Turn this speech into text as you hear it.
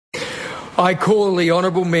I call the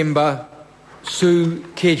honourable member Sue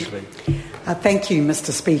Kedgley. Thank you,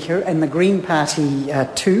 Mr Speaker, and the Green Party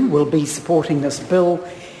too will be supporting this bill,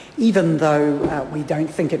 even though we don't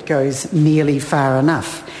think it goes nearly far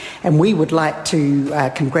enough. And we would like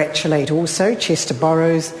to congratulate also Chester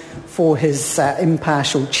Borrows for his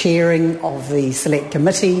impartial chairing of the Select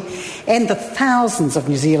Committee and the thousands of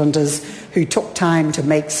New Zealanders who took time to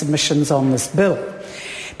make submissions on this bill.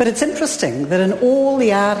 But it's interesting that in all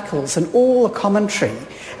the articles and all the commentary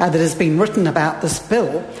that has been written about this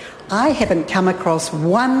bill, I haven't come across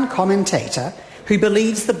one commentator who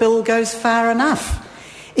believes the bill goes far enough.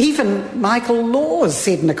 Even Michael Laws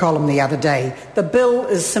said in a column the other day, the bill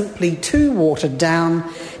is simply too watered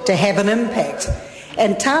down to have an impact.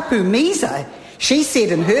 And Tapu Misa, she said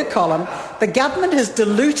in her column, the government has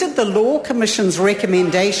diluted the Law Commission's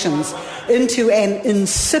recommendations into an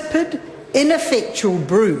insipid, ineffectual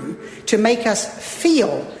brew to make us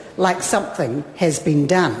feel like something has been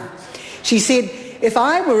done. She said, if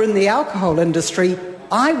I were in the alcohol industry,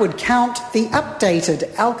 I would count the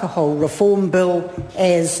updated alcohol reform bill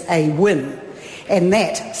as a win. And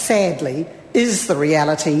that, sadly, is the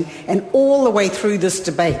reality. And all the way through this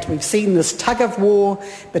debate, we've seen this tug-of-war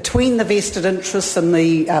between the vested interests and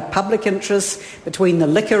the public interests, between the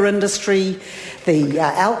liquor industry, the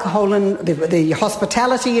alcohol and the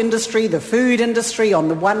hospitality industry, the food industry on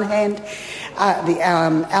the one hand, the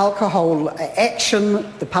alcohol action,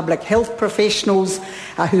 the public health professionals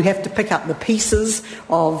who have to pick up the pieces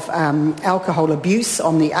of alcohol abuse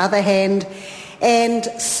on the other hand. And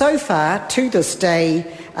so far, to this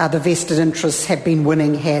day, the vested interests have been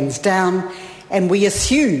winning hands down, and we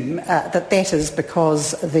assume that is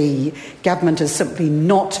because the government is simply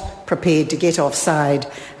not prepared to get offside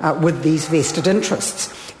with these vested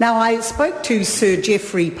interests. Now, I spoke to Sir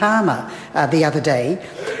Geoffrey Palmer the other day,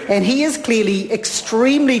 and he is clearly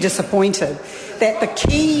extremely disappointed that the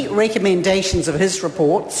key recommendations of his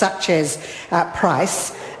report, such as price,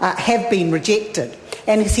 have been rejected.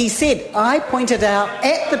 And as he said, I pointed out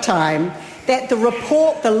at the time that the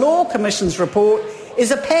report, the Law Commission's report, is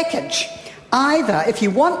a package. Either, if you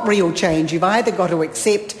want real change, you've either got to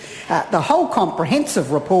accept the whole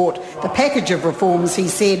comprehensive report, the package of reforms, he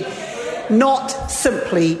said, not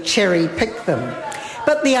simply cherry-pick them.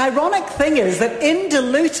 But the ironic thing is that in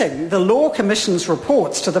diluting the Law Commission's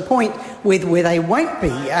reports to the point where they won't be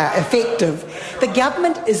effective, the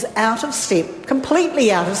government is out of step,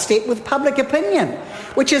 completely out of step with public opinion,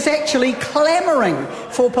 which is actually clamouring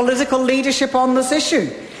for political leadership on this issue.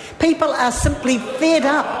 People are simply fed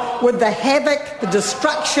up with the havoc, the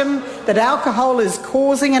destruction that alcohol is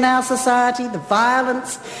causing in our society, the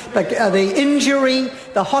violence, the injury,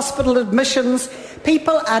 the hospital admissions.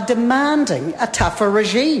 People are demanding a tougher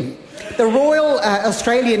regime. The Royal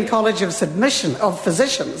Australian College of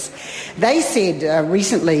Physicians, they said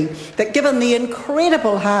recently that given the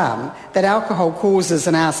incredible harm that alcohol causes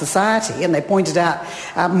in our society, and they pointed out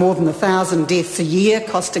more than 1,000 deaths a year,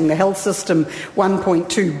 costing the health system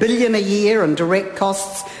 $1.2 billion a year in direct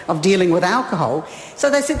costs of dealing with alcohol. So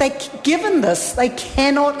they said, given this, they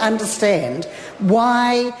cannot understand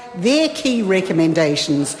why their key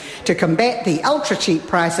recommendations to combat the ultra-cheap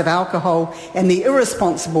price of alcohol and the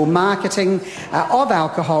irresponsible marketing of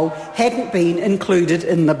alcohol hadn't been included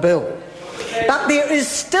in the bill. But there is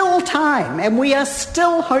still time, and we are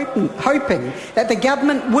still hoping that the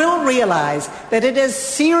government will realise that it has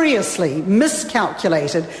seriously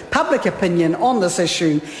miscalculated public opinion on this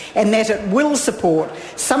issue, and that it will support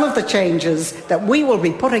some of the changes that we will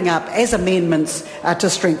be putting up as amendments to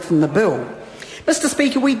strengthen the bill. Mr.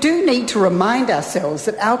 Speaker, we do need to remind ourselves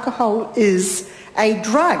that alcohol is a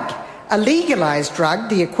drug, a legalised drug,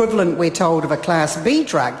 the equivalent, we're told, of a Class B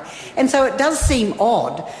drug. And so it does seem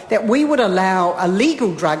odd that we would allow a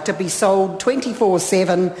legal drug to be sold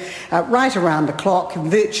 24/7, right around the clock, in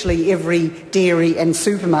virtually every dairy and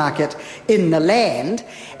supermarket in the land.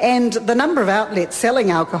 And the number of outlets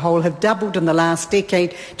selling alcohol have doubled in the last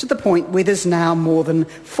decade to the point where there's now more than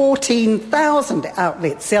 14,000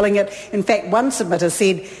 outlets selling it. In fact, one submitter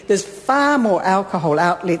said there's far more alcohol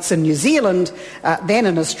outlets in New Zealand than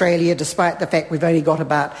in Australia, despite the fact we've only got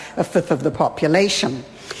about a fifth of the population.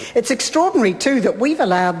 It's extraordinary, too, that we've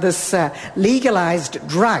allowed this legalised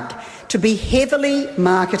drug to be heavily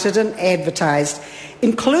marketed and advertised,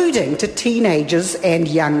 including to teenagers and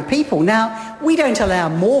young people. Now, we don't allow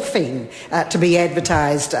morphine to be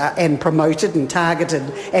advertised and promoted and targeted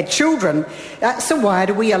at children, so why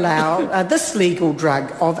do we allow this legal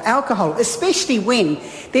drug of alcohol, especially when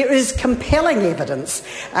there is compelling evidence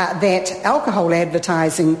that alcohol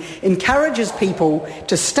advertising encourages people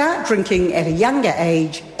to start drinking at a younger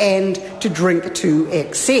age and to drink to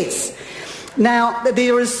excess? Now,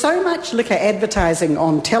 there is so much liquor advertising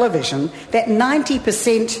on television that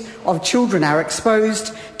 90% of children are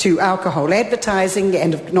exposed to alcohol advertising,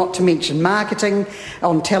 and not to mention marketing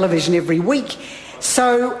on television every week.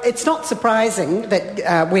 So it's not surprising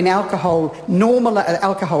that when alcohol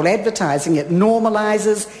advertising, it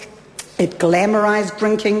normalises, it glamorises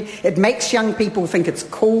drinking, it makes young people think it's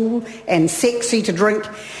cool and sexy to drink.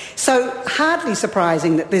 So hardly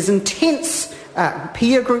surprising that there's intense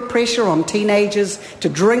peer group pressure on teenagers to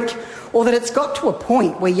drink, or that it's got to a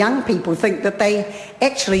point where young people think that they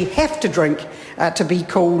actually have to drink to be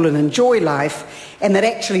cool and enjoy life, and that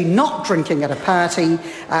actually not drinking at a party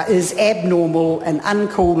is abnormal and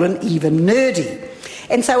uncool and even nerdy.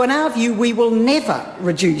 And so in our view, we will never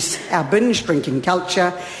reduce our binge drinking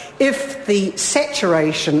culture if the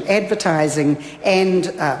saturation, advertising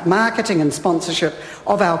and marketing and sponsorship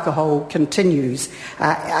of alcohol continues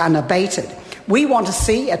unabated. We want to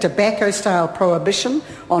see a tobacco-style prohibition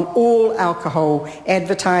on all alcohol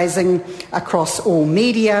advertising across all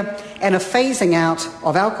media, and a phasing out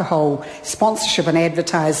of alcohol sponsorship and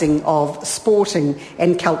advertising of sporting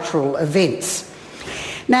and cultural events.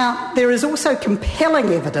 Now, there is also compelling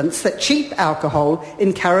evidence that cheap alcohol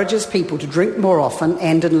encourages people to drink more often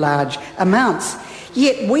and in large amounts.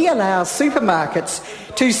 Yet we allow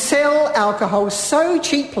supermarkets to sell alcohol so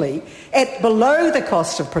cheaply at below the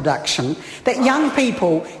cost of production that young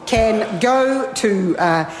people can go to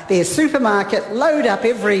their supermarket, load up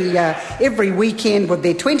every weekend with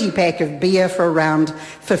their 20-pack of beer for around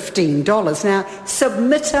 $15. Now,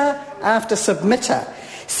 submitter after submitter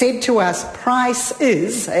said to us, price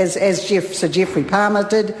is, as Sir Geoffrey Palmer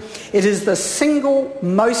did, it is the single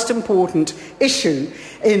most important issue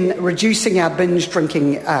in reducing our binge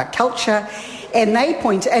drinking culture. And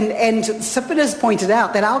submitters pointed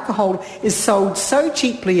out that alcohol is sold so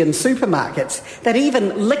cheaply in supermarkets that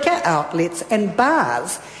even liquor outlets and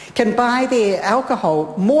bars can buy their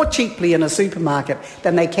alcohol more cheaply in a supermarket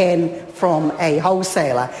than they can from a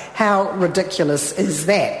wholesaler. How ridiculous is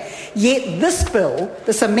that? Yet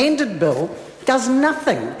this amended bill, does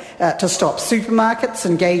nothing to stop supermarkets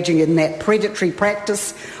engaging in that predatory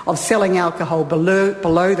practice of selling alcohol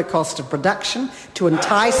below the cost of production to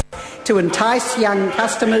entice young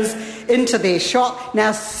customers into their shop.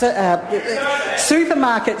 Now,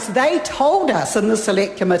 supermarkets, they told us in the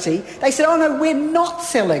Select Committee, they said, oh no, we're not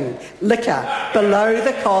selling liquor below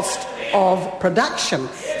the cost of production.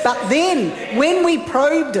 But then, when we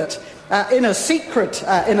probed it in a secret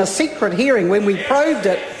hearing, when we probed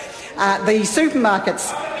it, the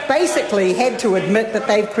supermarkets basically had to admit that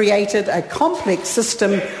they've created a complex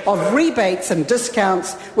system of rebates and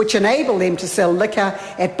discounts which enable them to sell liquor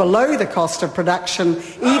at below the cost of production,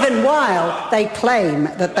 even while they claim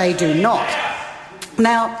that they do not.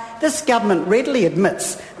 Now, this government readily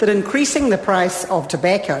admits that increasing the price of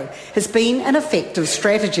tobacco has been an effective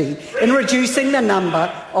strategy in reducing the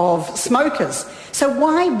number of smokers. So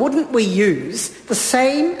why wouldn't we use the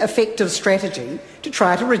same effective strategy to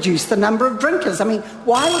try to reduce the number of drinkers? I mean,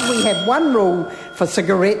 why would we have one rule for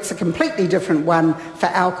cigarettes, a completely different one for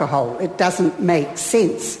alcohol? It doesn't make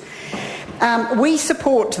sense. We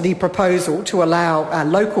support the proposal to allow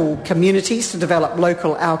local communities to develop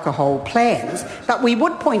local alcohol plans, but we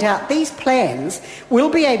would point out these plans will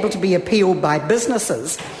be able to be appealed by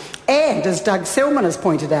businesses. And, as Doug Selman has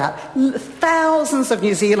pointed out, thousands of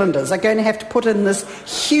New Zealanders are going to have to put in this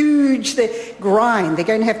huge grind. They're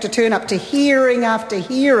going to have to turn up to hearing after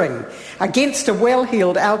hearing against a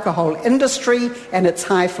well-heeled alcohol industry and its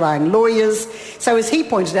high-flying lawyers. So, as he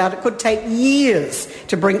pointed out, it could take years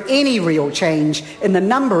to bring any real change in the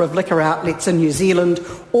number of liquor outlets in New Zealand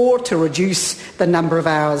or to reduce the number of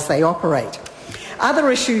hours they operate.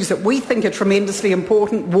 Other issues that we think are tremendously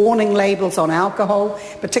important, warning labels on alcohol,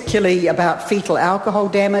 particularly about fetal alcohol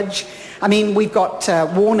damage. I mean, we've got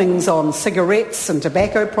warnings on cigarettes and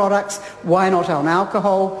tobacco products. Why not on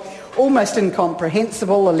alcohol? Almost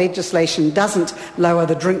incomprehensible. The legislation doesn't lower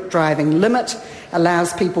the drink driving limit,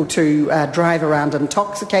 allows people to drive around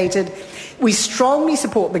intoxicated. We strongly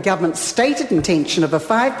support the government's stated intention of a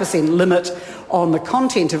 5% limit on the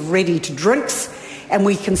content of ready-to-drinks, and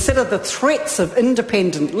we consider the threats of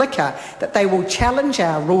independent liquor that they will challenge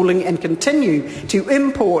our ruling and continue to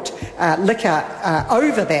import liquor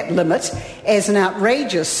over that limit as an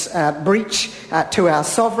outrageous breach to our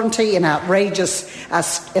sovereignty, an outrageous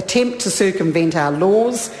attempt to circumvent our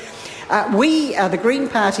laws. The Green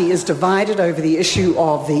Party is divided over the issue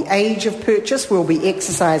of the age of purchase. We'll be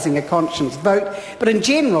exercising a conscience vote. But in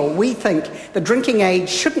general, we think the drinking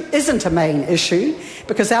age isn't a main issue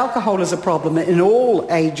because alcohol is a problem in all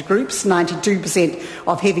age groups, 92%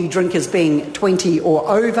 of heavy drinkers being 20 or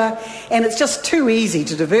over. And it's just too easy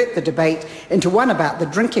to divert the debate into one about the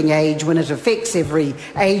drinking age when it affects every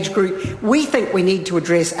age group. We think we need to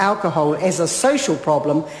address alcohol as a social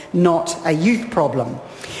problem, not a youth problem.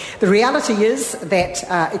 The reality is that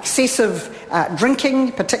excessive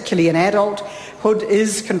drinking, particularly in adulthood,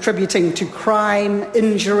 is contributing to crime,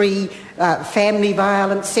 injury, family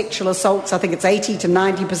violence, sexual assaults. I think it's 80 to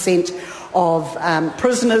 90% of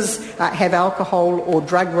prisoners have alcohol or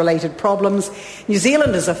drug-related problems. New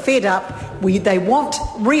Zealanders are fed up. They want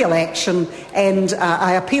real action, and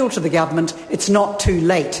I appeal to the government, it's not too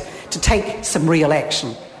late to take some real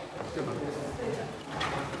action.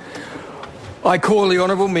 I call the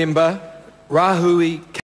Honourable Member Rahui